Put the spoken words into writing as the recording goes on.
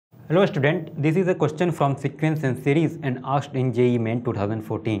Hello student, this is a question from sequence and series and asked in JEE Main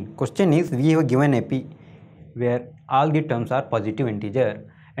 2014. Question is, we have given AP where all the terms are positive integer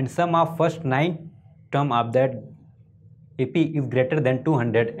and sum of first 9 term of that AP is greater than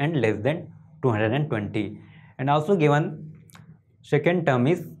 200 and less than 220, and also given second term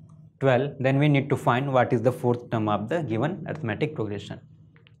is 12. Then we need to find what is the fourth term of the given arithmetic progression.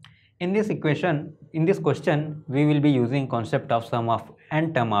 In this question, we will be using concept of sum of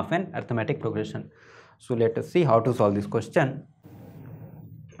n term of an arithmetic progression. So let us see how to solve this question.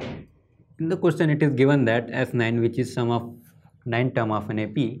 In the question, it is given that S9, which is sum of 9 term of an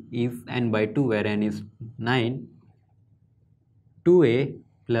AP, is n by 2, where n is 9, 2a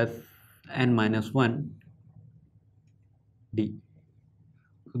plus n minus 1 d.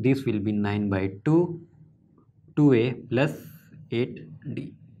 So this will be 9 by 2, 2a plus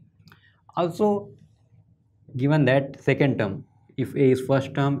 8d. Also given that second term, if a is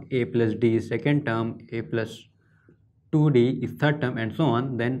first term, a plus d is second term, a plus 2d is third term, and so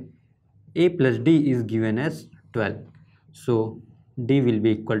on, then a plus d is given as 12. So d will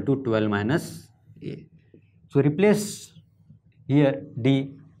be equal to 12 minus a. So replace here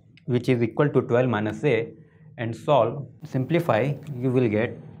d, which is equal to 12 minus a, and solve. Simplify, you will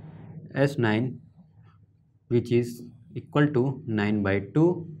get S9, which is equal to 9 by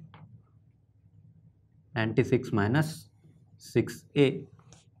 2, 96 minus 6a.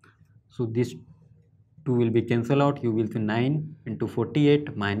 So this 2 will be cancelled out. You will see 9 into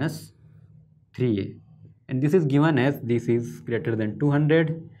 48 minus 3a, and this is given as this is greater than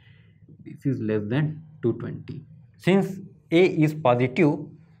 200, this is less than 220. Since a is positive,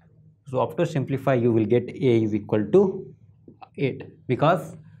 so after simplify you will get a is equal to 8,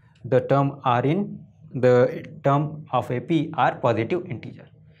 because the term of AP are positive integer.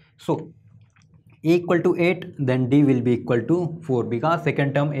 So a equal to 8, then d will be equal to 4, because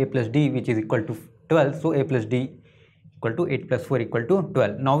second term a plus d, which is equal to 12, so a plus d equal to 8 plus 4 equal to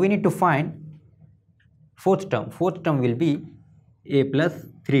 12. Now we need to find fourth term. Fourth term will be a plus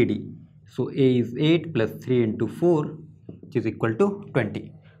 3d. So a is 8 plus 3 into 4, which is equal to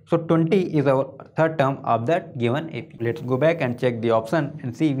 20. So 20 is our third term of that given AP. Let's go back and check the option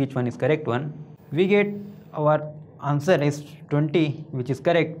and see which one is correct one. We get our answer is 20, which is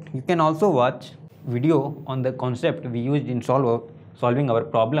correct. You can also watch video on the concept we used in solving our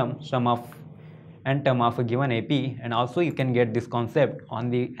problem, sum of n term of a given AP, and also you can get this concept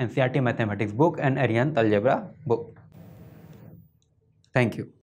on the NCERT mathematics book and Aryan algebra book. Thank you.